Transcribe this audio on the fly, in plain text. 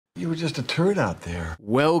You were just a turd out there.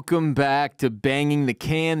 Welcome back to Banging the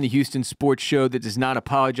Can, the Houston sports show that does not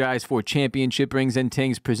apologize for championship rings and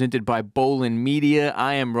things, presented by Bolen Media.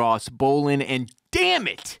 I am Ross Bolen, and damn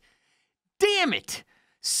it,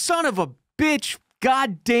 son of a bitch,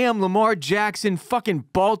 goddamn Lamar Jackson, fucking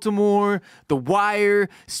Baltimore, The Wire,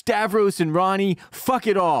 Stavros and Ronnie, fuck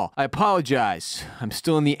it all. I apologize. I'm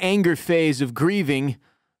still in the anger phase of grieving.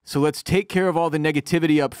 So let's take care of all the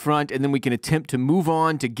negativity up front, and then we can attempt to move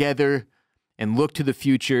on together and look to the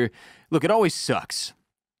future. Look, it always sucks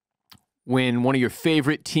when one of your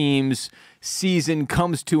favorite teams' season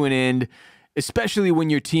comes to an end, especially when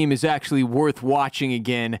your team is actually worth watching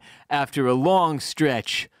again after a long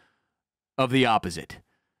stretch of the opposite.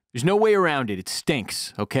 There's no way around it. It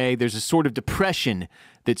stinks, okay? There's a sort of depression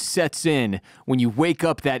that sets in when you wake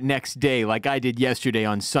up that next day, like I did yesterday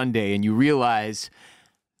on Sunday, and you realize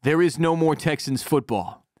there is no more Texans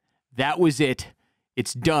football. That was it.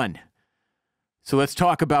 It's done. So let's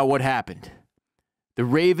talk about what happened. The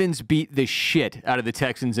Ravens beat the shit out of the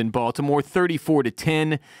Texans in Baltimore,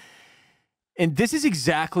 34-10. And this is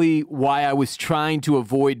exactly why I was trying to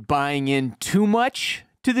avoid buying in too much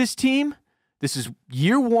to this team. This is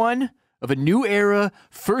year one of a new era,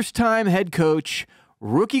 first-time head coach,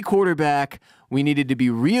 rookie quarterback. We needed to be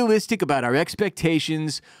realistic about our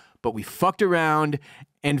expectations, but we fucked around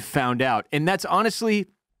and found out. And that's honestly,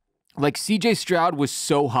 like, CJ Stroud was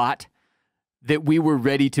so hot that we were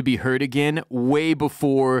ready to be hurt again way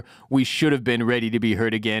before we should have been ready to be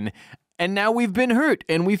hurt again. And now we've been hurt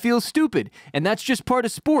and we feel stupid. And that's just part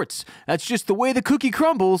of sports. That's just the way the cookie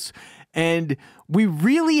crumbles. And we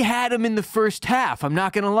really had him in the first half, I'm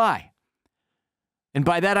not going to lie. And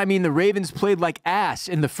by that, I mean the Ravens played like ass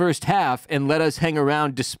in the first half and let us hang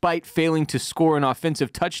around despite failing to score an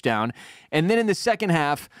offensive touchdown. And then in the second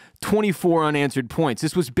half, 24 unanswered points.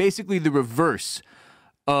 This was basically the reverse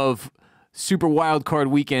of Super Wildcard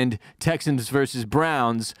Weekend, Texans versus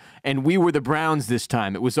Browns, and we were the Browns this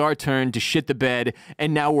time. It was our turn to shit the bed,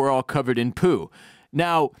 and now we're all covered in poo.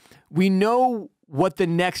 Now, we know what the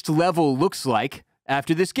next level looks like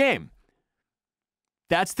after this game.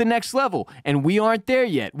 That's the next level, and we aren't there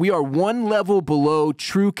yet. We are one level below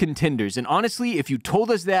true contenders, and honestly, if you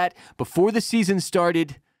told us that before the season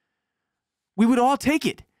started, we would all take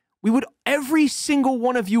it. Every single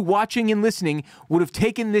one of you watching and listening would have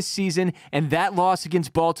taken this season and that loss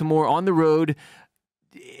against Baltimore on the road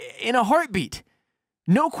in a heartbeat.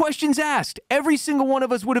 No questions asked. Every single one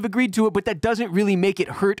of us would have agreed to it, but that doesn't really make it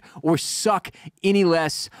hurt or suck any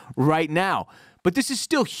less right now. But this is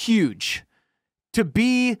still huge. To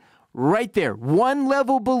be right there, one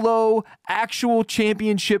level below actual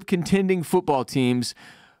championship contending football teams,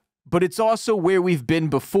 but it's also where we've been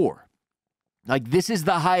before. Like, this is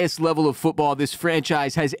the highest level of football this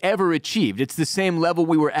franchise has ever achieved. It's the same level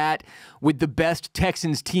we were at with the best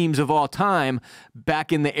Texans teams of all time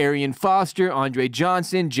back in the Arian Foster, Andre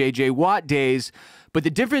Johnson, J.J. Watt days. But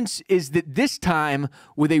the difference is that this time,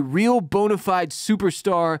 with a real bona fide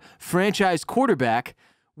superstar franchise quarterback,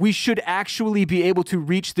 we should actually be able to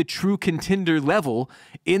reach the true contender level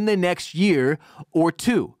in the next year or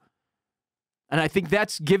two. And I think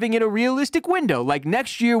that's giving it a realistic window. Like,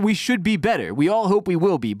 next year, we should be better. We all hope we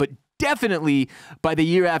will be, but definitely by the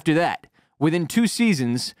year after that, within 2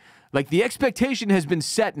 seasons, like, the expectation has been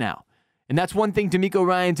set now. And that's one thing DeMeco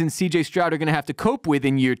Ryans and CJ Stroud are going to have to cope with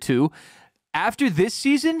in year 2. After this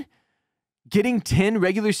season, getting 10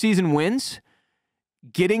 regular season wins,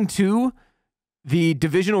 getting to the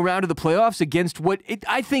divisional round of the playoffs against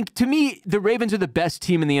I think, to me, the Ravens are the best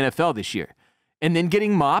team in the NFL this year. And then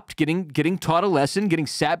getting mopped, getting taught a lesson, getting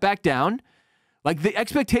sat back down. Like, the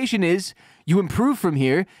expectation is you improve from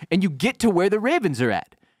here and you get to where the Ravens are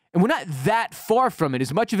at. And we're not that far from it,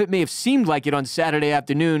 as much of it may have seemed like it on Saturday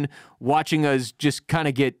afternoon, watching us just kind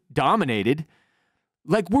of get dominated.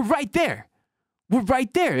 Like, we're right there. We're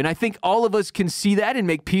right there. And I think all of us can see that and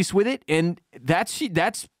make peace with it. And that's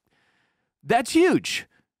huge.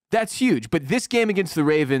 That's huge. But this game against the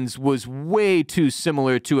Ravens was way too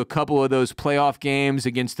similar to a couple of those playoff games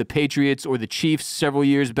against the Patriots or the Chiefs several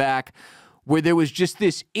years back, where there was just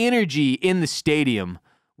this energy in the stadium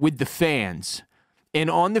with the fans and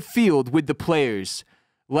on the field with the players.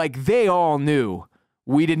 Like, they all knew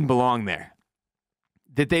we didn't belong there,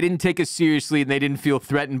 that they didn't take us seriously and they didn't feel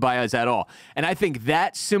threatened by us at all. And I think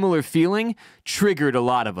that similar feeling triggered a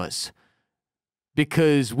lot of us,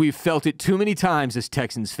 because we've felt it too many times as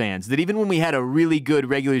Texans fans, that even when we had a really good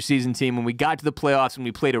regular season team, when we got to the playoffs and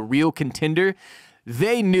we played a real contender,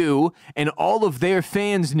 they knew, and all of their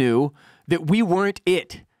fans knew, that we weren't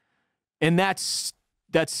it. And that's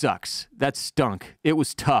that sucks. That stunk. It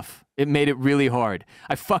was tough. It made it really hard.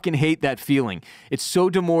 I fucking hate that feeling. It's so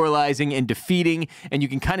demoralizing and defeating, and you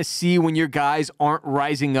can kind of see when your guys aren't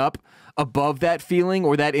rising up above that feeling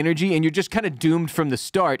or that energy, and you're just kind of doomed from the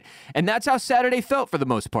start. And that's how Saturday felt for the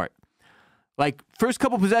most part. Like, first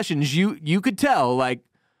couple possessions, you could tell, like,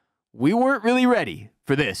 we weren't really ready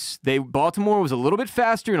for this. Baltimore was a little bit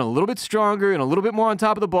faster and a little bit stronger and a little bit more on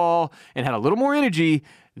top of the ball and had a little more energy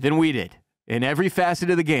than we did in every facet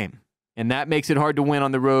of the game. And that makes it hard to win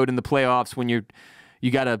on the road in the playoffs when you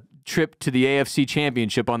got a trip to the AFC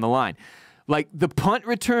Championship on the line. Like, the punt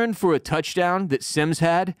return for a touchdown that Sims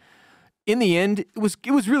had, in the end, it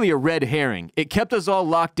was really a red herring. It kept us all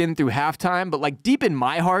locked in through halftime, but like deep in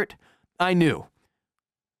my heart, I knew.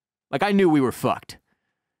 Like, I knew we were fucked.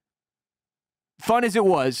 Fun as it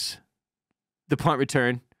was, the punt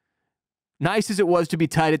return, nice as it was to be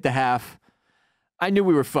tied at the half, I knew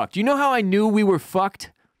we were fucked. You know how I knew we were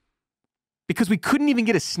fucked? Because we couldn't even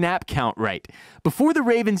get a snap count right. Before the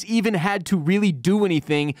Ravens even had to really do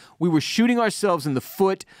anything, we were shooting ourselves in the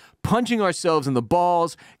foot, punching ourselves in the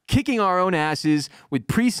balls, kicking our own asses with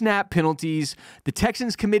pre-snap penalties. The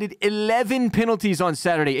Texans committed 11 penalties on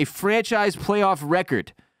Saturday, a franchise playoff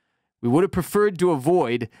record. We would have preferred to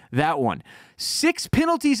avoid that one. 6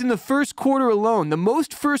 penalties in the first quarter alone, the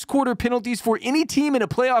most first quarter penalties for any team in a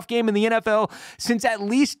playoff game in the NFL since at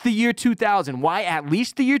least the year 2000. Why at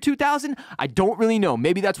least the year 2000? I don't really know.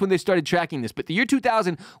 Maybe that's when they started tracking this, but the year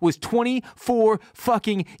 2000 was 24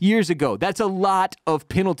 fucking years ago. That's a lot of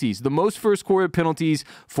penalties. The most first quarter penalties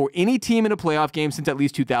for any team in a playoff game since at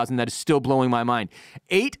least 2000. That is still blowing my mind.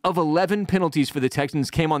 8 of 11 penalties for the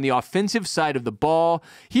Texans came on the offensive side of the ball.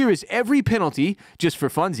 Here is every penalty, just for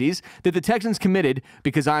funsies, that the Texans committed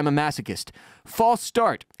because I'm a masochist. False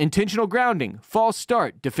start, intentional grounding, false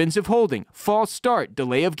start, defensive holding, false start,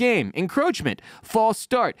 delay of game, encroachment, false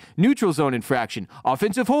start, neutral zone infraction,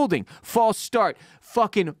 offensive holding, false start.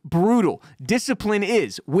 Fucking brutal. Discipline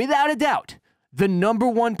is, without a doubt, the number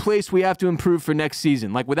one place we have to improve for next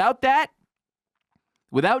season. Like, without that,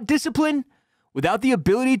 without discipline, without the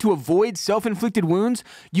ability to avoid self-inflicted wounds,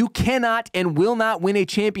 you cannot and will not win a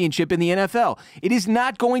championship in the NFL. It is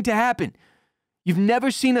not going to happen. You've never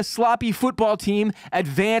seen a sloppy football team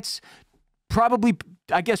advance, probably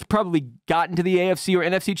gotten to the AFC or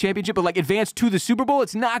NFC championship, but like advance to the Super Bowl.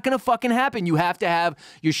 It's not going to fucking happen. You have to have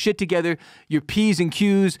your shit together, your P's and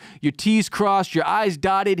Q's, your T's crossed, your I's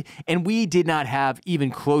dotted, and we did not have even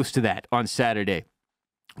close to that on Saturday.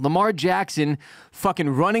 Lamar Jackson fucking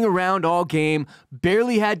running around all game,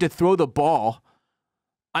 barely had to throw the ball.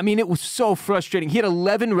 I mean, it was so frustrating. He had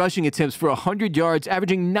 11 rushing attempts for 100 yards,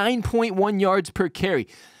 averaging 9.1 yards per carry.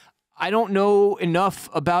 I don't know enough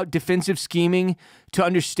about defensive scheming to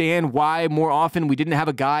understand why more often we didn't have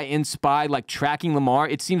a guy in spy like tracking Lamar.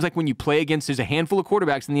 It seems like when you play against, there's a handful of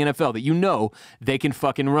quarterbacks in the NFL that you know they can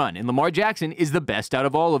fucking run. And Lamar Jackson is the best out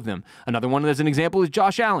of all of them. Another one as an example is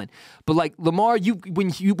Josh Allen. But like Lamar,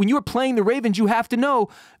 when you are playing the Ravens, you have to know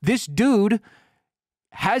this dude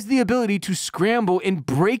has the ability to scramble and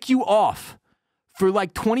break you off for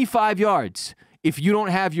like 25 yards if you don't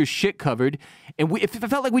have your shit covered. And it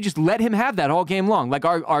felt like we just let him have that all game long. Like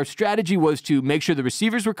our strategy was to make sure the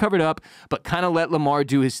receivers were covered up, but kind of let Lamar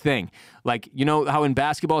do his thing. Like, you know how in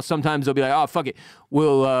basketball sometimes they'll be like, oh, fuck it.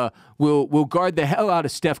 We'll guard the hell out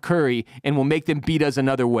of Steph Curry and we'll make them beat us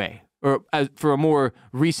another way. Or for a more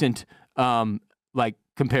recent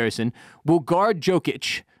comparison, we'll guard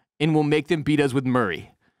Jokic and we'll make them beat us with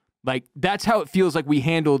Murray. Like, that's how it feels like we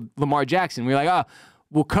handled Lamar Jackson. We're like,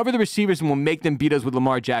 we'll cover the receivers and we'll make them beat us with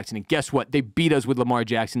Lamar Jackson. And guess what? They beat us with Lamar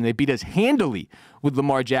Jackson. They beat us handily with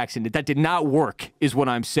Lamar Jackson. That did not work, is what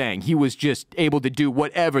I'm saying. He was just able to do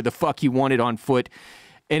whatever the fuck he wanted on foot.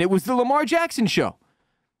 And it was the Lamar Jackson show.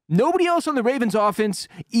 Nobody else on the Ravens offense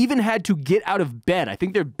even had to get out of bed. I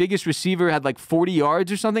think their biggest receiver had like 40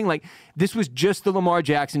 yards or something. Like, this was just the Lamar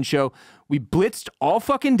Jackson show. We blitzed all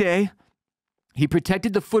fucking day. He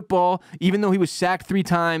protected the football, even though he was sacked 3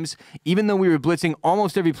 times, even though we were blitzing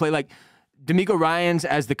almost every play. Like, D'Amico Ryans,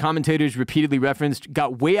 as the commentators repeatedly referenced,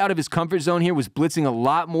 got way out of his comfort zone here, was blitzing a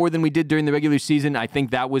lot more than we did during the regular season. I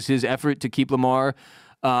think that was his effort to keep Lamar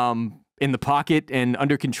in the pocket and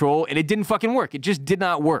under control, and it didn't fucking work. It just did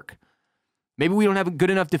not work. Maybe we don't have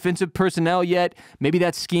good enough defensive personnel yet. Maybe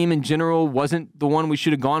that scheme in general wasn't the one we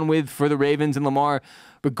should have gone with for the Ravens and Lamar.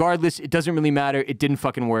 Regardless, it doesn't really matter. It didn't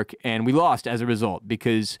fucking work, and we lost as a result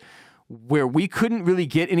because where we couldn't really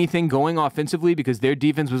get anything going offensively because their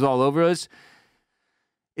defense was all over us,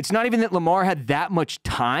 it's not even that Lamar had that much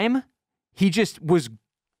time. He just was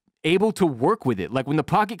able to work with it. Like when the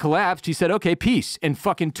pocket collapsed, he said, okay, peace, and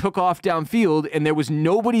fucking took off downfield, and there was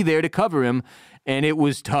nobody there to cover him, and it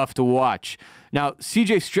was tough to watch. Now,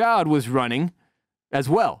 CJ Stroud was running as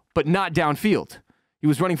well, but not downfield. He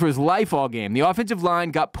was running for his life all game. The offensive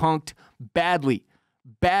line got punked badly,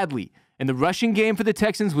 and the rushing game for the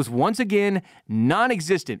Texans was once again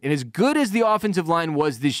non-existent. And as good as the offensive line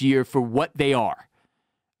was this year for what they are,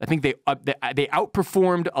 I think they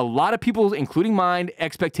outperformed a lot of people, including mine,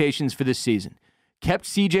 expectations for this season. Kept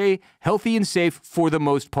CJ healthy and safe for the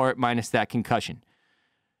most part, minus that concussion.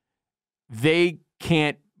 They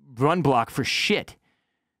can't run block for shit.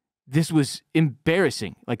 This was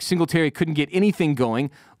embarrassing. Like, Singletary couldn't get anything going.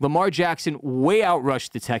 Lamar Jackson way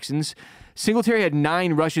outrushed the Texans. Singletary had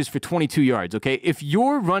 9 rushes for 22 yards, okay? If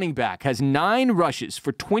your running back has 9 rushes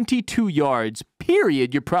for 22 yards,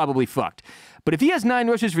 period, you're probably fucked. But if he has 9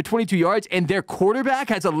 rushes for 22 yards and their quarterback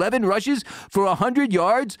has 11 rushes for 100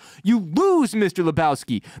 yards, you lose, Mr.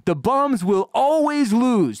 Lebowski. The Bums will always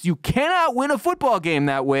lose. You cannot win a football game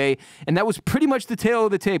that way, and that was pretty much the tale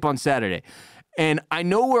of the tape on Saturday. And I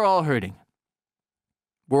know we're all hurting.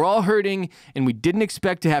 We're all hurting, and we didn't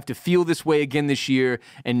expect to have to feel this way again this year,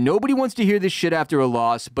 and nobody wants to hear this shit after a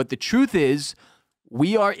loss, but the truth is,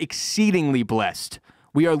 we are exceedingly blessed.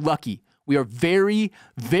 We are lucky. We are very,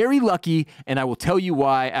 very lucky, and I will tell you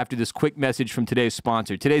why after this quick message from today's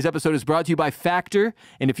sponsor. Today's episode is brought to you by Factor,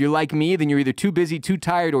 and if you're like me, then you're either too busy, too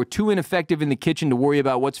tired, or too ineffective in the kitchen to worry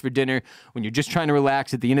about what's for dinner when you're just trying to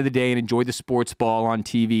relax at the end of the day and enjoy the sports ball on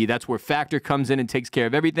TV. That's where Factor comes in and takes care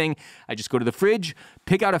of everything. I just go to the fridge,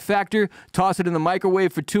 pick out a Factor, toss it in the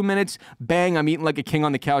microwave for 2 minutes, bang, I'm eating like a king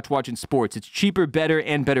on the couch watching sports. It's cheaper, better,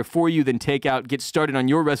 and better for you than takeout. Get started on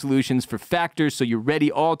your resolutions for Factor so you're ready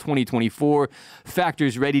all 2024.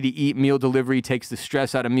 Factor's ready-to-eat meal delivery takes the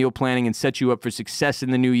stress out of meal planning and sets you up for success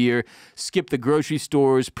in the new year. Skip the grocery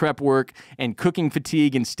stores, prep work, and cooking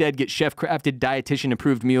fatigue. Instead, get chef-crafted,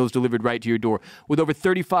 dietitian-approved meals delivered right to your door. With over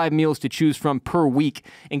 35 meals to choose from per week,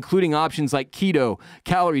 including options like keto,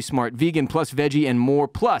 calorie smart, vegan plus veggie, and more.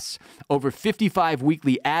 Plus, over 55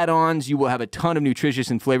 weekly add-ons. You will have a ton of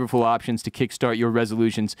nutritious and flavorful options to kickstart your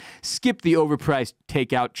resolutions. Skip the overpriced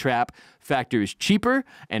takeout trap. Factor is cheaper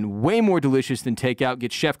and way more delicious than takeout.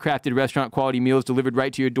 Get chef-crafted restaurant-quality meals delivered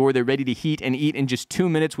right to your door. They're ready to heat and eat in just 2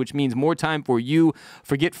 minutes, which means more time for you.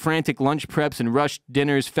 Forget frantic lunch preps and rushed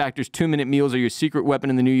dinners. Factor's 2-minute meals are your secret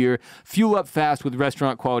weapon in the new year. Fuel up fast with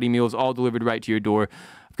restaurant-quality meals, all delivered right to your door.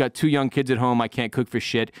 I've got 2 young kids at home. I can't cook for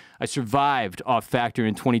shit. I survived off Factor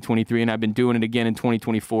in 2023, and I've been doing it again in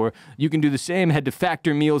 2024. You can do the same. Head to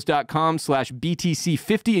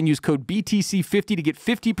factormeals.com/BTC50 and use code BTC50 to get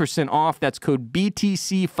 50% off. That's code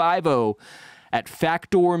BTC50 at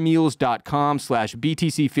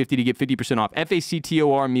factormeals.com/BTC50 to get 50% off.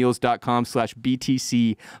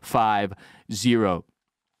 factormeals.com/BTC50.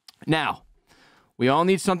 Now, we all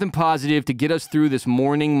need something positive to get us through this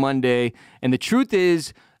morning Monday. And the truth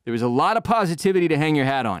is, there is a lot of positivity to hang your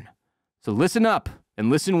hat on. So listen up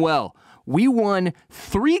and listen well. We won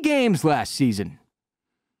 3 games last season.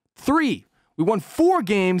 3. We won 4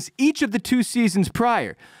 games each of the 2 seasons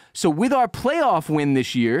prior. So with our playoff win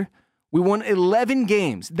this year, we won 11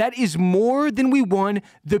 games. That is more than we won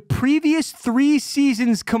the previous 3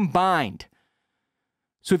 seasons combined.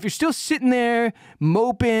 So if you're still sitting there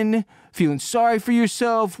moping, feeling sorry for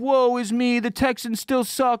yourself, woe is me, the Texans still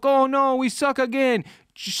suck, oh no, we suck again,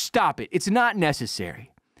 just stop it. It's not necessary.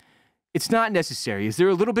 It's not necessary. Is there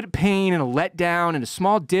a little bit of pain and a letdown and a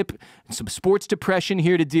small dip and some sports depression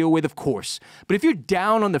here to deal with? Of course. But if you're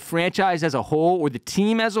down on the franchise as a whole or the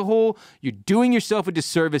team as a whole, you're doing yourself a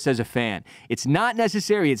disservice as a fan. It's not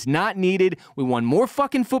necessary. It's not needed. We won more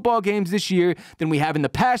fucking football games this year than we have in the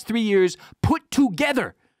past 3 years put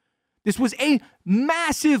together. This was a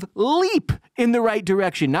massive leap in the right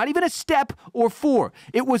direction. Not even a step or 4.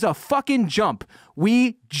 It was a fucking jump.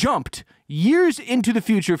 We jumped years into the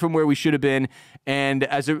future from where we should have been, and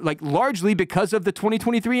largely because of the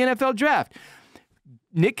 2023 NFL Draft.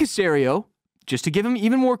 Nick Caserio, just to give him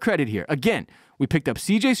even more credit here, again, we picked up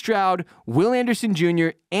C.J. Stroud, Will Anderson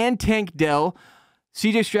Jr., and Tank Dell.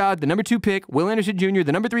 C.J. Stroud, the number 2 pick, Will Anderson Jr.,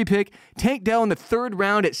 the number 3 pick, Tank Dell in the 3rd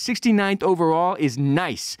round at 69th overall is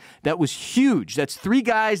nice. That was huge. That's 3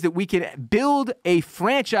 guys that we can build a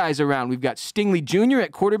franchise around. We've got Stingley Jr.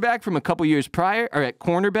 at quarterback from a couple years prior, or at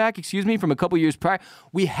cornerback, excuse me, from a couple years prior.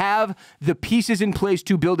 We have the pieces in place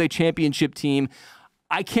to build a championship team.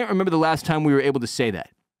 I can't remember the last time we were able to say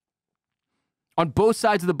that. On both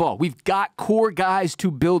sides of the ball, we've got core guys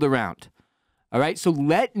to build around. All right, so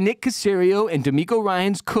let Nick Caserio and DeMeco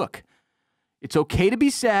Ryans cook. It's okay to be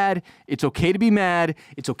sad. It's okay to be mad.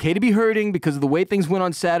 It's okay to be hurting because of the way things went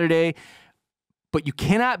on Saturday. But you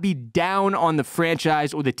cannot be down on the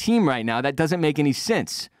franchise or the team right now. That doesn't make any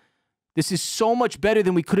sense. This is so much better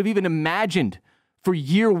than we could have even imagined for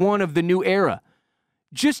year one of the new era.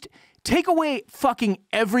 Just take away fucking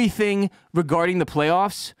everything regarding the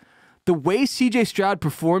playoffs. The way CJ Stroud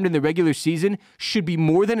performed in the regular season should be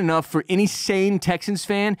more than enough for any sane Texans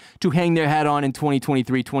fan to hang their hat on in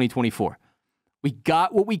 2023, 2024. We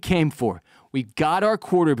got what we came for. We got our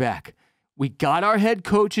quarterback. We got our head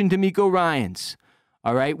coach in D'Amico Ryans.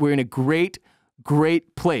 All right, we're in a great,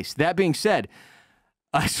 great place. That being said,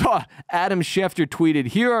 I saw Adam Schefter tweeted,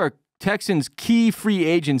 here are Texans' key free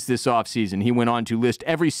agents this offseason. He went on to list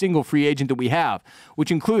every single free agent that we have, which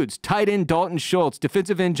includes tight end Dalton Schultz,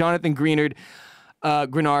 defensive end Jonathan Grenard,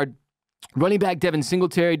 running back Devin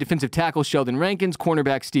Singletary, defensive tackle Sheldon Rankins,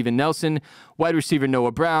 cornerback Steven Nelson, wide receiver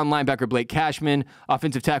Noah Brown, linebacker Blake Cashman,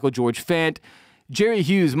 offensive tackle George Fant, Jerry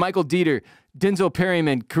Hughes, Michael Dieter, Denzel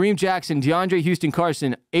Perryman, Kareem Jackson, DeAndre Houston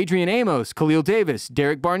Carson, Adrian Amos, Khalil Davis,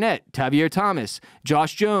 Derek Barnett, Tavier Thomas,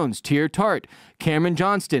 Josh Jones, Tier Tart, Cameron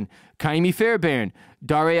Johnston, Kaimi Fairbairn,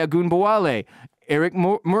 Dare Agunbowale, Eric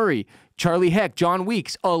Murray, Charlie Heck, John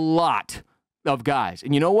Weeks, a lot of guys.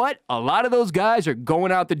 And you know what? A lot of those guys are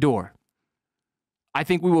going out the door. I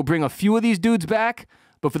think we will bring a few of these dudes back,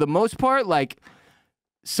 but for the most part, like,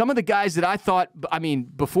 some of the guys that I thought, I mean,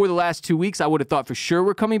 before the last 2 weeks, I would have thought for sure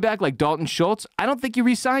were coming back, like Dalton Schultz. I don't think you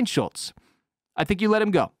re-signed Schultz. I think you let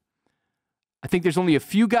him go. I think there's only a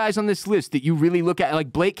few guys on this list that you really look at.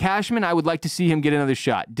 Like Blake Cashman, I would like to see him get another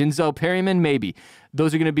shot. Denzel Perryman, maybe.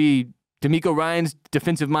 Those are going to be D'Amico Ryans'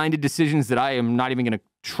 defensive-minded decisions that I am not even going to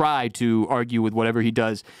try to argue with whatever he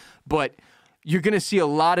does. But you're going to see a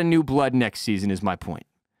lot of new blood next season is my point.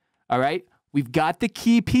 All right? We've got the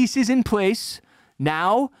key pieces in place.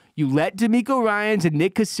 Now, you let D'Amico Ryans and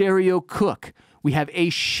Nick Caserio cook. We have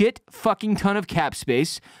a shit fucking ton of cap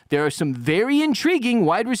space. There are some very intriguing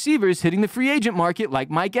wide receivers hitting the free agent market,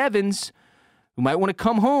 like Mike Evans, who might want to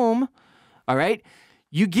come home. All right?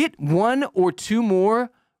 You get one or two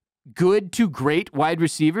more good to great wide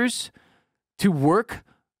receivers to work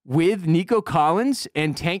with Nico Collins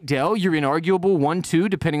and Tank Dell. You're inarguable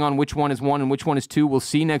 1-2, depending on which one is 1 and which one is 2. We'll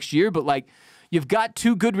see next year, but like, you've got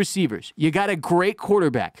two good receivers. You got a great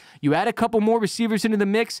quarterback. You add a couple more receivers into the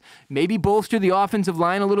mix, maybe bolster the offensive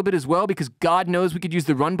line a little bit as well, because God knows we could use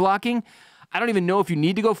the run blocking. I don't even know if you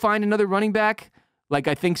need to go find another running back. Like,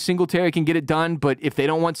 I think Singletary can get it done, but if they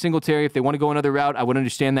don't want Singletary, if they want to go another route, I would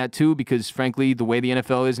understand that too, because frankly, the way the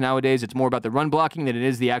NFL is nowadays, it's more about the run blocking than it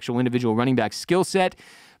is the actual individual running back skill set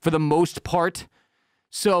for the most part.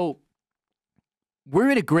 So we're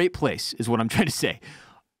in a great place, is what I'm trying to say.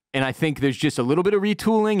 And I think there's just a little bit of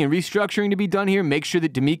retooling and restructuring to be done here. Make sure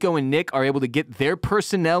that D'Amico and Nick are able to get their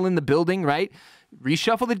personnel in the building, right?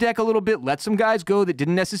 Reshuffle the deck a little bit. Let some guys go that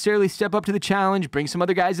didn't necessarily step up to the challenge. Bring some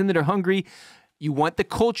other guys in that are hungry. You want the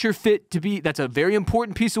culture fit to be, that's a very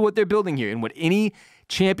important piece of what they're building here and what any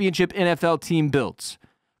championship NFL team builds.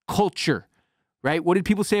 Culture, right? What did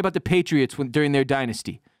people say about the Patriots during their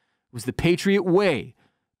dynasty? It was the Patriot way.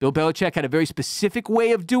 Bill Belichick had a very specific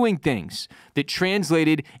way of doing things that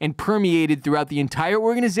translated and permeated throughout the entire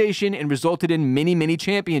organization and resulted in many, many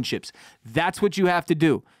championships. That's what you have to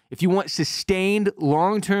do. If you want sustained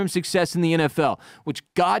long-term success in the NFL, which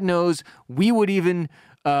God knows we would even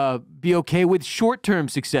be okay with short-term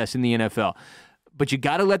success in the NFL. But you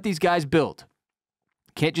got to let these guys build.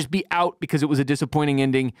 Can't just be out because it was a disappointing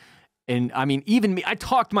ending. And I mean, even me, I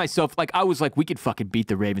talked myself, like I was like, we could fucking beat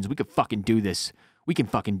the Ravens. We could fucking do this. We can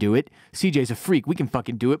fucking do it. CJ's a freak. We can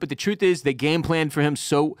fucking do it. But the truth is, they game planned for him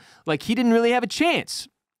so, like, he didn't really have a chance.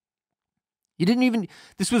 You didn't even,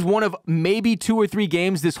 this was one of maybe 2 or 3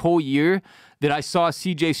 games this whole year that I saw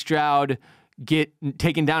CJ Stroud get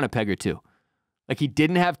taken down a peg or two. Like, he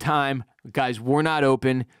didn't have time. Guys were not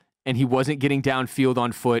open, and he wasn't getting downfield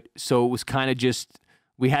on foot. So it was kind of just,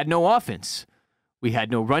 we had no offense. We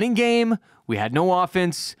had no running game. We had no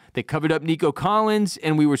offense. They covered up Nico Collins,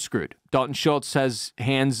 and we were screwed. Dalton Schultz has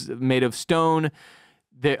hands made of stone.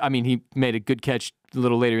 I mean, he made a good catch a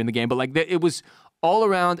little later in the game, but like it was all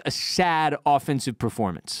around a sad offensive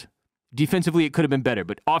performance. Defensively, it could have been better,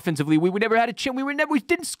 but offensively, we never had a chance. We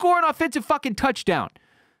didn't score an offensive fucking touchdown.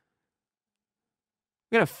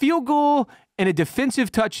 We got a field goal and a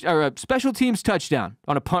defensive touch or a special teams touchdown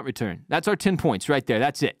on a punt return. That's our 10 points right there.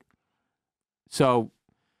 That's it. So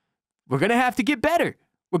we're going to have to get better.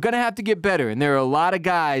 We're going to have to get better. And there are a lot of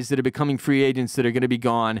guys that are becoming free agents that are going to be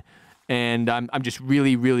gone. And I'm just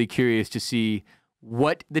really, really curious to see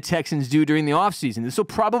what the Texans do during the offseason. This will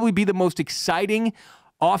probably be the most exciting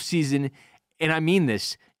offseason and I mean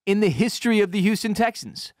this, in the history of the Houston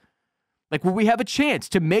Texans. Like, will we have a chance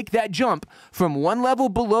to make that jump from one level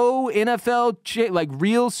below NFL, like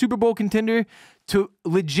real Super Bowl contender, to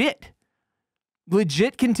legit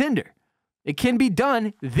contender? It can be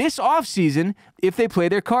done this offseason if they play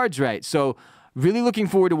their cards right. So really looking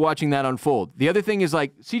forward to watching that unfold. The other thing is,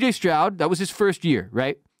 like, CJ Stroud, that was his first year,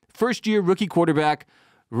 right? First year rookie quarterback,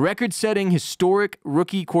 record-setting historic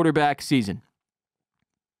rookie quarterback season.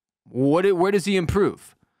 Where does he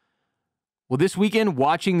improve? Well, this weekend,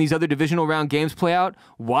 watching these other divisional round games play out,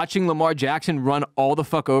 watching Lamar Jackson run all the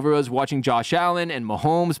fuck over us, watching Josh Allen and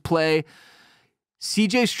Mahomes play,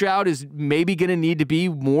 CJ Stroud is maybe going to need to be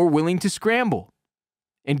more willing to scramble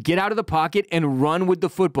and get out of the pocket and run with the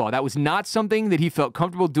football. That was not something that he felt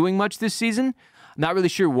comfortable doing much this season. I'm not really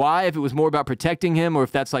sure why, if it was more about protecting him or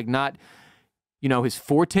if that's like not, his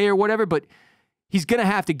forte or whatever, but he's going to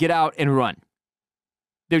have to get out and run.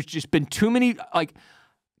 There's just been too many,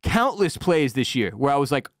 countless plays this year where I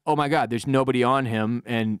was like, oh my God, there's nobody on him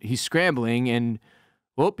and he's scrambling and,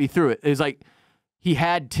 he threw it. It was like he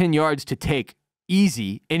had 10 yards to take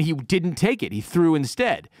easy and he didn't take it. He threw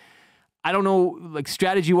instead. I don't know,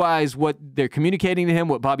 strategy-wise, what they're communicating to him,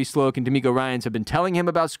 what Bobby Sloak and D'Amico Ryans have been telling him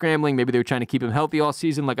about scrambling. Maybe they were trying to keep him healthy all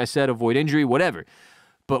season, like I said, avoid injury, whatever.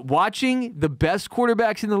 But watching the best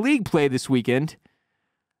quarterbacks in the league play this weekend,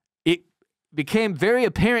 it became very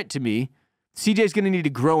apparent to me CJ's going to need to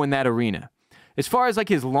grow in that arena. As far as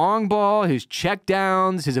his long ball, his check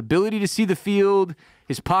downs, his ability to see the field,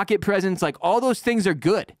 his pocket presence, all those things are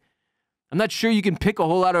good. I'm not sure you can pick a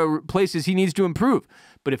whole lot of places he needs to improve.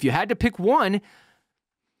 But if you had to pick one,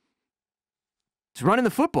 it's running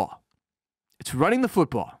the football. It's running the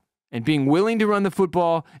football and being willing to run the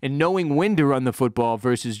football and knowing when to run the football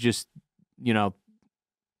versus just,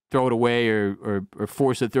 throw it away or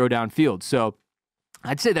force a throw downfield. So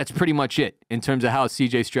I'd say that's pretty much it in terms of how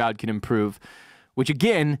CJ Stroud can improve, which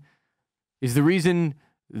again is the reason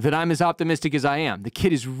that I'm as optimistic as I am. The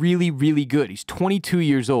kid is really, really good. He's 22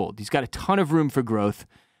 years old. He's got a ton of room for growth.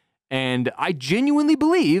 And I genuinely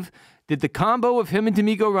believe that the combo of him and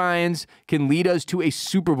D'Amico Ryans can lead us to a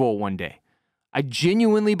Super Bowl one day. I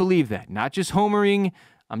genuinely believe that. Not just homering.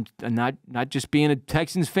 I'm not just being a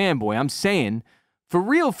Texans fanboy. I'm saying, for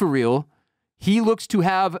real, he looks to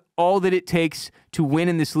have all that it takes to win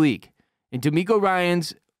in this league. And D'Amico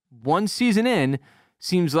Ryans, one season in,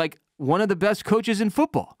 seems like one of the best coaches in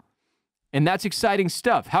football. And that's exciting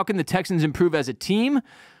stuff. How can the Texans improve as a team?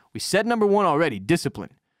 We said number one already,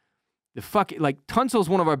 discipline. Tunsil's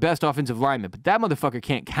one of our best offensive linemen, but that motherfucker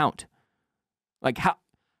can't count.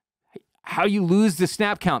 How you lose the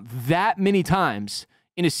snap count that many times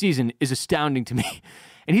in a season is astounding to me.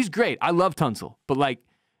 And he's great. I love Tunsil. But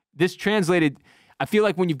this translated, I feel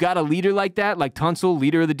like when you've got a leader like that, like Tunsil,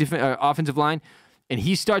 leader of the offensive line, and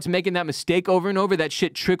he starts making that mistake over and over, that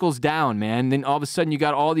shit trickles down, man. Then all of a sudden you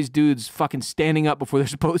got all these dudes fucking standing up before they're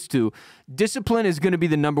supposed to. Discipline is going to be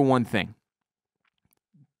the number one thing.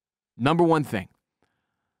 Number one thing.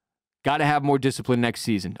 Got to have more discipline next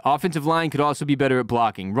season. Offensive line could also be better at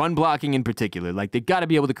blocking. Run blocking in particular. They've got to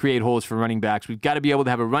be able to create holes for running backs. We've got to be able to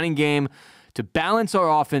have a running game to balance our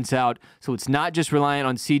offense out so it's not just reliant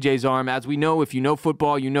on CJ's arm. As we know, if you know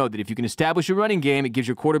football, you know that if you can establish a running game, it gives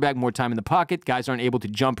your quarterback more time in the pocket. Guys aren't able to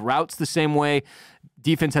jump routes the same way.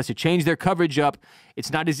 Defense has to change their coverage up.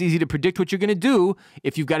 It's not as easy to predict what you're going to do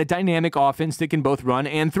if you've got a dynamic offense that can both run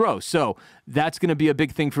and throw. So that's going to be a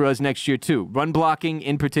big thing for us next year too. Run blocking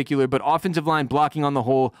in particular, but offensive line blocking on the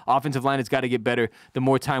whole. Offensive line has got to get better. The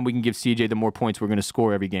more time we can give CJ, the more points we're going to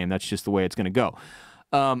score every game. That's just the way it's going to go.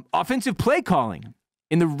 Offensive play calling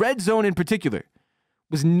in the red zone in particular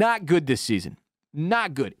was not good this season.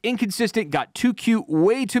 Not good. Inconsistent, got too cute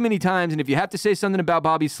way too many times, and if you have to say something about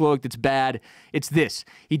Bobby Sloak that's bad, it's this.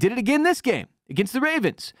 He did it again this game against the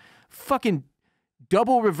Ravens. Fucking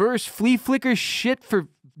double reverse flea flicker shit for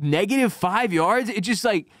 -5 yards. It just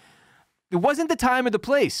it wasn't the time or the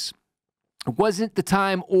place. It wasn't the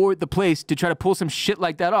time or the place to try to pull some shit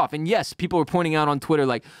like that off. And yes, people were pointing out on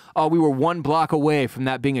Twitter oh, we were one block away from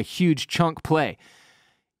that being a huge chunk play.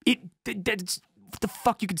 What the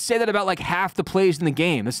fuck? You could say that about half the plays in the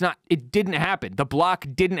game. It didn't happen. The block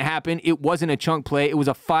didn't happen. It wasn't a chunk play. It was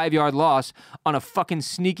a 5-yard loss on a fucking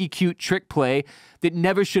sneaky cute trick play that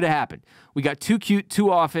never should have happened. We got too cute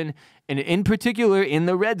too often, and in particular in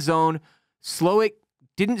the red zone, Slowick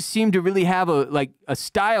didn't seem to really have a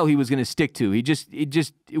style he was going to stick to.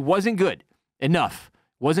 It wasn't good enough.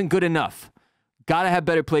 Wasn't good enough. Got to have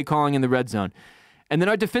better play calling in the red zone. And then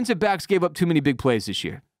our defensive backs gave up too many big plays this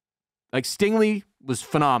year. Stingley was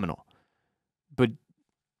phenomenal. But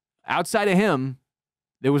outside of him,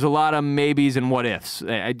 there was a lot of maybes and what ifs.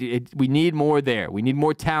 We need more there. We need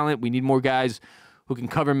more talent. We need more guys who can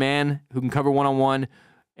cover man, who can cover one-on-one,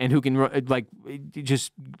 and who can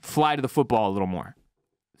just fly to the football a little more.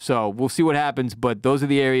 So we'll see what happens, but those are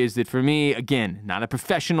the areas that for me, again, not a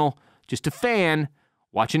professional, just a fan,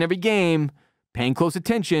 watching every game, paying close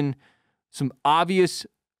attention, some obvious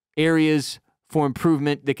areas for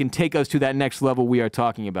improvement that can take us to that next level we are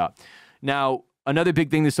talking about. Now, another big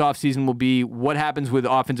thing this offseason will be what happens with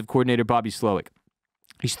offensive coordinator Bobby Slowick.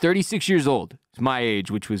 He's 36 years old. He's my age,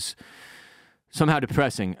 which was somehow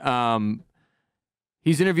depressing.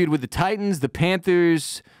 He's interviewed with the Titans, the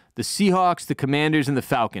Panthers, the Seahawks, the Commanders, and the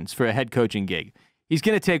Falcons for a head coaching gig. He's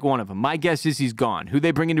going to take one of them. My guess is he's gone. Who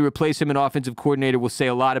they bring in to replace him, an offensive coordinator, will say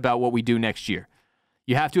a lot about what we do next year.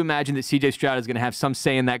 You have to imagine that C.J. Stroud is going to have some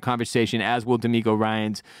say in that conversation, as will D'Amico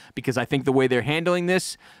Ryans, because I think the way they're handling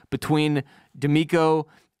this between D'Amico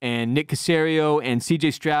and Nick Caserio and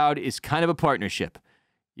C.J. Stroud is kind of a partnership.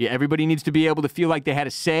 Yeah, everybody needs to be able to feel like they had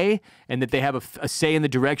a say and that they have a say in the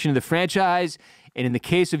direction of the franchise. And in the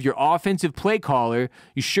case of your offensive play caller,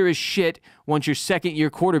 you sure as shit want your second-year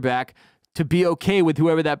quarterback to be okay with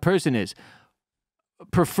whoever that person is.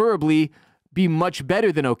 Preferably be much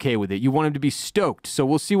better than okay with it. You want him to be stoked. So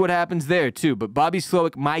we'll see what happens there, too. But Bobby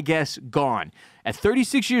Slowick, my guess, gone. At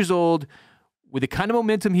 36 years old, with the kind of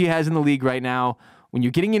momentum he has in the league right now, when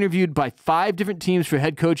you're getting interviewed by 5 different teams for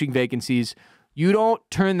head coaching vacancies, you don't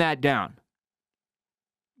turn that down.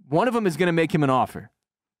 One of them is going to make him an offer,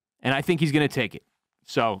 and I think he's going to take it.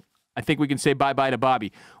 So I think we can say bye-bye to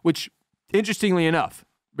Bobby, which, interestingly enough,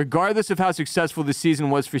 regardless of how successful this season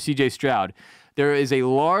was for C.J. Stroud, there is a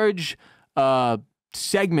large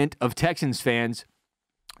segment of Texans fans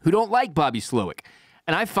who don't like Bobby Slowick.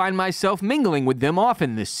 And I find myself mingling with them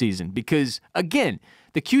often this season because, again,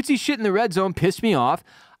 the cutesy shit in the red zone pissed me off.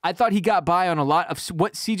 I thought he got by on a lot of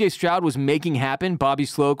what C.J. Stroud was making happen. Bobby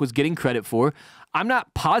Slowick was getting credit for. I'm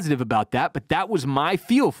not positive about that, but that was my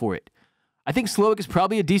feel for it. I think Slowick is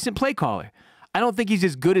probably a decent play caller. I don't think he's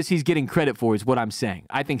as good as he's getting credit for is what I'm saying.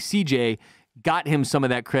 I think C.J. got him some of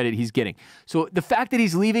that credit he's getting. So the fact that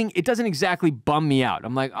he's leaving, it doesn't exactly bum me out.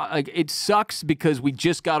 I'm like it sucks because we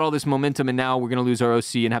just got all this momentum and now we're going to lose our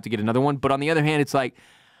OC and have to get another one. But on the other hand, it's like,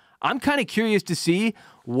 I'm kind of curious to see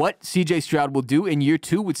what C.J. Stroud will do in year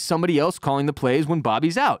 2 with somebody else calling the plays when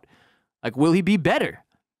Bobby's out. Like, will he be better?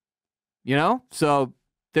 You know? So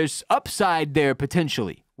there's upside there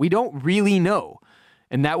potentially. We don't really know.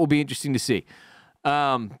 And that will be interesting to see.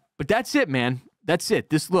 But that's it, man. That's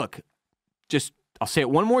it. I'll say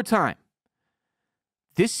it one more time.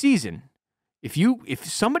 This season, if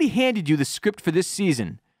somebody handed you the script for this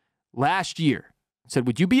season last year, said,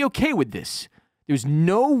 would you be okay with this? There's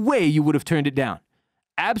no way you would have turned it down.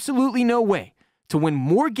 Absolutely no way. To win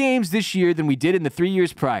more games this year than we did in the 3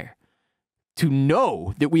 years prior. To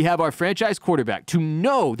know that we have our franchise quarterback. To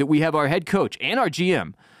know that we have our head coach and our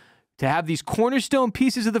GM. To have these cornerstone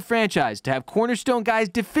pieces of the franchise. To have cornerstone guys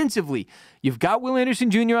defensively. You've got Will Anderson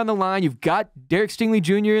Jr. on the line. You've got Derek Stingley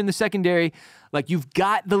Jr. in the secondary. Like, you've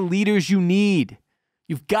got the leaders you need.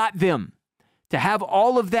 You've got them. To have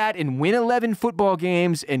all of that and win 11 football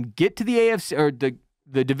games and get to the AFC or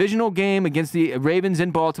the divisional game against the Ravens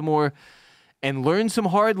in Baltimore and learn some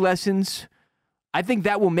hard lessons, I think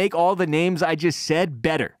that will make all the names I just said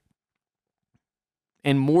better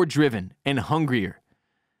and more driven and hungrier.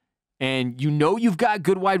 And you know you've got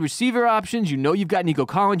good wide receiver options. You know you've got Nico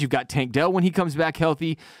Collins. You've got Tank Dell when he comes back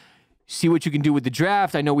healthy. See what you can do with the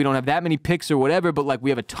draft. I know we don't have that many picks or whatever, but like we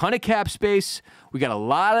have a ton of cap space. We got a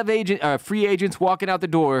lot of free agents walking out the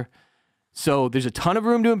door. So there's a ton of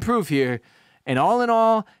room to improve here. And all in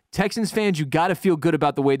all, Texans fans, you got to feel good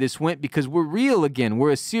about the way this went because we're real again.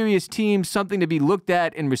 We're a serious team, something to be looked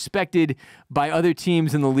at and respected by other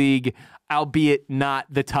teams in the league, albeit not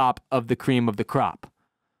the top of the cream of the crop.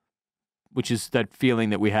 Which is that feeling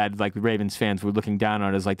that we had, like the Ravens fans were looking down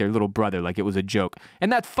on us like their little brother, like it was a joke. And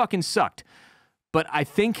that fucking sucked. But I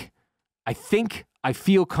feel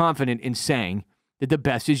confident in saying that the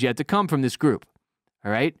best is yet to come from this group.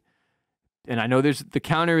 All right? And I know the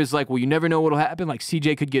counter is like, well, you never know what'll happen. Like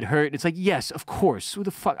CJ could get hurt. It's like, yes, of course. Who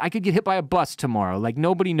the fuck? I could get hit by a bus tomorrow. Like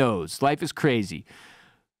nobody knows. Life is crazy.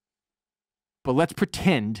 But let's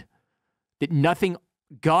pretend that nothing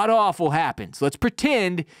god-awful happens. Let's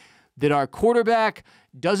pretend that our quarterback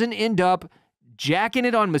doesn't end up jacking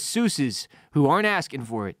it on masseuses who aren't asking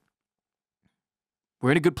for it.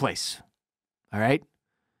 We're in a good place. All right?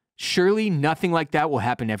 Surely nothing like that will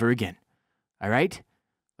happen ever again. All right?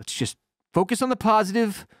 Let's just focus on the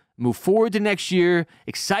positive, move forward to next year.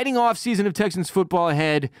 Exciting offseason of Texans football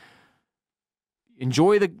ahead.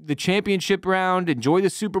 Enjoy the championship round. Enjoy the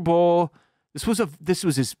Super Bowl. This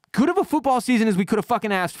was as good of a football season as we could have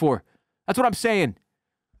fucking asked for. That's what I'm saying.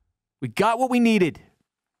 We got what we needed.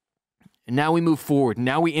 And now we move forward.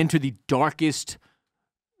 Now we enter the darkest,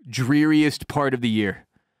 dreariest part of the year.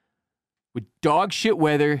 With dog shit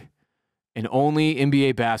weather and only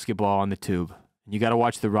NBA basketball on the tube. And you got to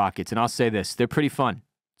watch the Rockets. And I'll say this, they're pretty fun.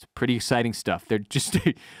 It's pretty exciting stuff. They're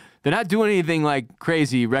not doing anything like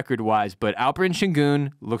crazy record-wise, but Alperen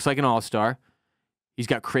Şengün looks like an all-star. He's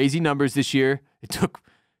got crazy numbers this year. It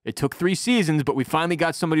took 3 seasons, but we finally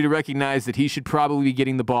got somebody to recognize that he should probably be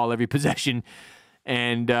getting the ball every possession.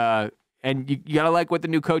 And you got to like what the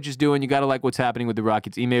new coach is doing. You got to like what's happening with the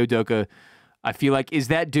Rockets. Ime Udoka, I feel like, is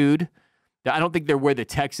that dude. I don't think they're where the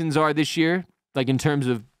Texans are this year, like in terms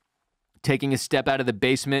of taking a step out of the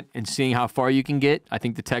basement and seeing how far you can get. I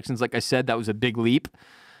think the Texans, like I said, that was a big leap,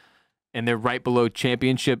 and they're right below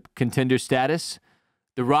championship contender status.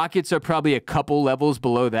 The Rockets are probably a couple levels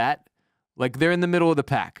below that. Like, they're in the middle of the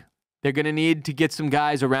pack. They're going to need to get some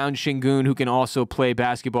guys around Şengün who can also play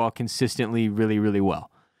basketball consistently really, really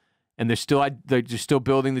well. And they're still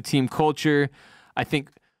building the team culture. I think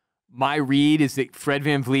my read is that Fred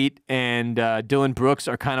VanVleet and Dylan Brooks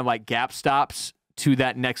are kind of like gap stops to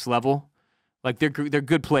that next level. Like, they're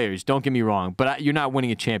good players, don't get me wrong, but you're not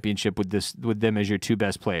winning a championship with them as your 2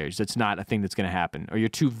 best players. That's not a thing that's going to happen. Or your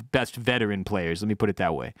 2 best veteran players, let me put it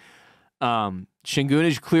that way. Şengün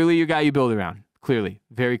is clearly your guy you build around. Clearly.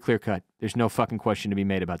 Very clear cut. There's no fucking question to be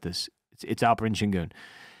made about this. It's Alperen Şengün.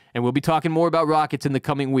 And we'll be talking more about Rockets in the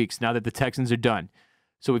coming weeks now that the Texans are done.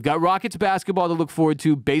 So we've got Rockets basketball to look forward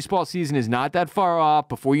to. Baseball season is not that far off.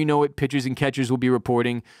 Before you know it, pitchers and catchers will be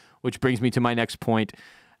reporting, which brings me to my next point.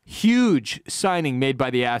 Huge signing made by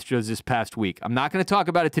the Astros this past week. I'm not going to talk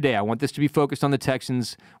about it today. I want this to be focused on the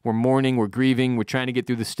Texans. We're mourning. We're grieving. We're trying to get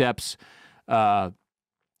through the steps so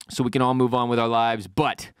we can all move on with our lives.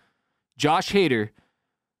 But Josh Hader,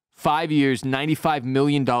 5 years, $95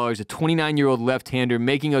 million, a 29-year-old left-hander,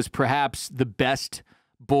 making us perhaps the best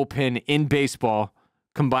bullpen in baseball,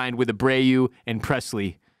 combined with Abreu and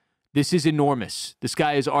Presley. This is enormous. This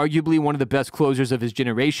guy is arguably one of the best closers of his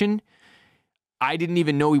generation. I didn't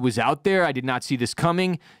even know he was out there. I did not see this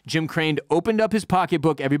coming. Jim Crane opened up his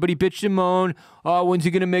pocketbook. Everybody bitched and moaned. Oh, when's he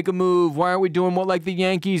going to make a move? Why aren't we doing what like the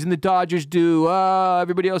Yankees and the Dodgers do?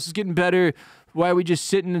 Everybody else is getting better. Why are we just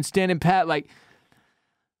sitting and standing pat? Like,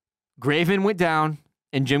 Graveman went down,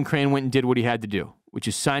 and Jim Crane went and did what he had to do, which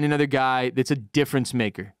is sign another guy that's a difference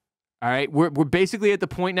maker. All right? We're basically at the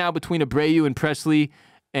point now between Abreu and Presley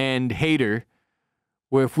and Hader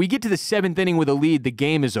where if we get to the 7th inning with a lead, the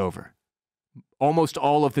game is over. Almost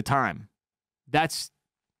all of the time. That's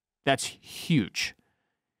huge.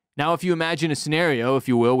 Now, if you imagine a scenario, if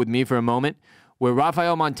you will, with me for a moment, where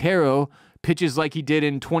Rafael Montero pitches like he did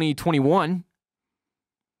in 2021,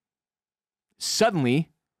 suddenly,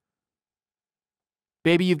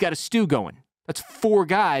 baby, you've got a stew going. That's 4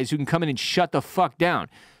 guys who can come in and shut the fuck down.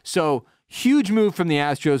 So, huge move from the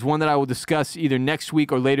Astros, one that I will discuss either next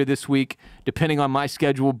week or later this week, depending on my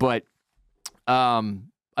schedule, but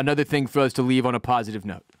another thing for us to leave on a positive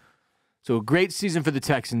note. So a great season for the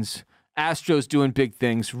Texans. Astros doing big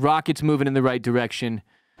things. Rockets moving in the right direction.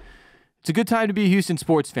 It's a good time to be a Houston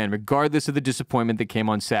sports fan, regardless of the disappointment that came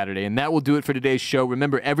on Saturday. And that will do it for today's show.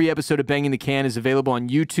 Remember, every episode of Banging the Can is available on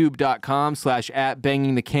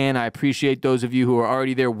youtube.com/@bangingthecan. I appreciate those of you who are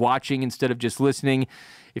already there watching instead of just listening.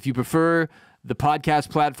 If you prefer the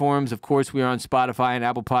podcast platforms, of course, we are on Spotify and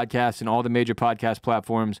Apple Podcasts and all the major podcast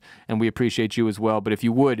platforms, and we appreciate you as well. But if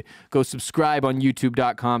you would, go subscribe on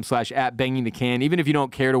youtube.com/@bangingthecan. Even if you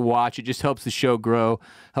don't care to watch, it just helps the show grow,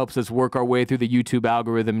 helps us work our way through the YouTube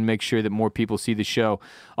algorithm and make sure that more people see the show.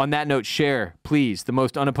 On that note, share, please, the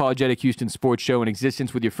most unapologetic Houston sports show in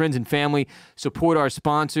existence with your friends and family. Support our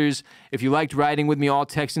sponsors. If you liked riding with me all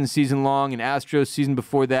Texans season long and Astros season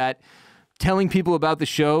before that, telling people about the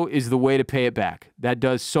show is the way to pay it back. That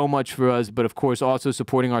does so much for us, but of course also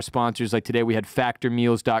supporting our sponsors. Like today we had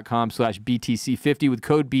factormeals.com/BTC50 with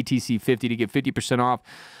code BTC50 to get 50% off.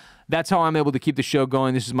 That's how I'm able to keep the show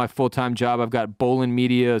going. This is my full-time job. I've got Bolen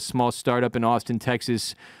Media, a small startup in Austin,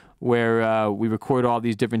 Texas, where we record all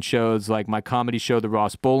these different shows, like my comedy show, The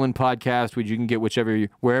Ross Bolen Podcast, which you can get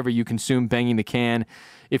wherever you consume Banging the Can.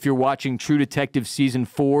 If you're watching True Detective Season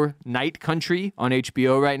 4, Night Country on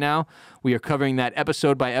HBO right now, we are covering that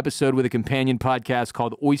episode by episode with a companion podcast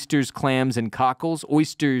called Oysters, Clams, and Cockles.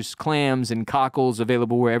 Oysters, Clams, and Cockles,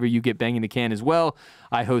 available wherever you get Banging the Can as well.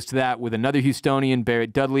 I host that with another Houstonian,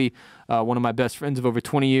 Barrett Dudley, one of my best friends of over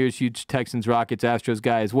 20 years, huge Texans, Rockets, Astros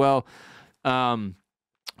guy as well.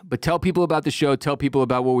 But tell people about the show. Tell people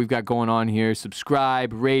about what we've got going on here.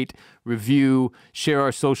 Subscribe, rate, review, share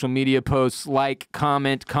our social media posts, like,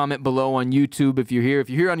 comment below on YouTube if you're here. If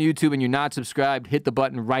you're here on YouTube and you're not subscribed, hit the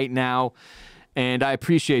button right now. And I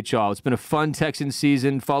appreciate y'all. It's been a fun Texans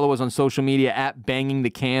season. Follow us on social media at Banging the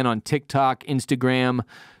Can on TikTok, Instagram,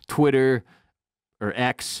 Twitter, or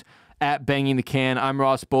X, at Banging the Can. I'm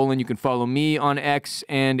Ross Bolen. You can follow me on X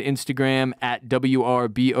and Instagram at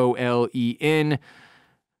WRBOLEN.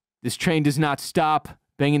 This train does not stop.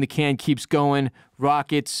 Banging the Can keeps going.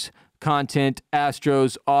 Rockets, content,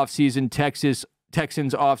 Astros, offseason, Texans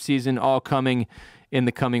offseason, all coming in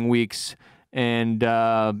the coming weeks. And,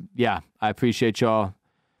 yeah, I appreciate y'all.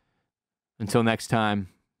 Until next time,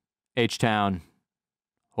 H-Town,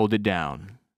 hold it down.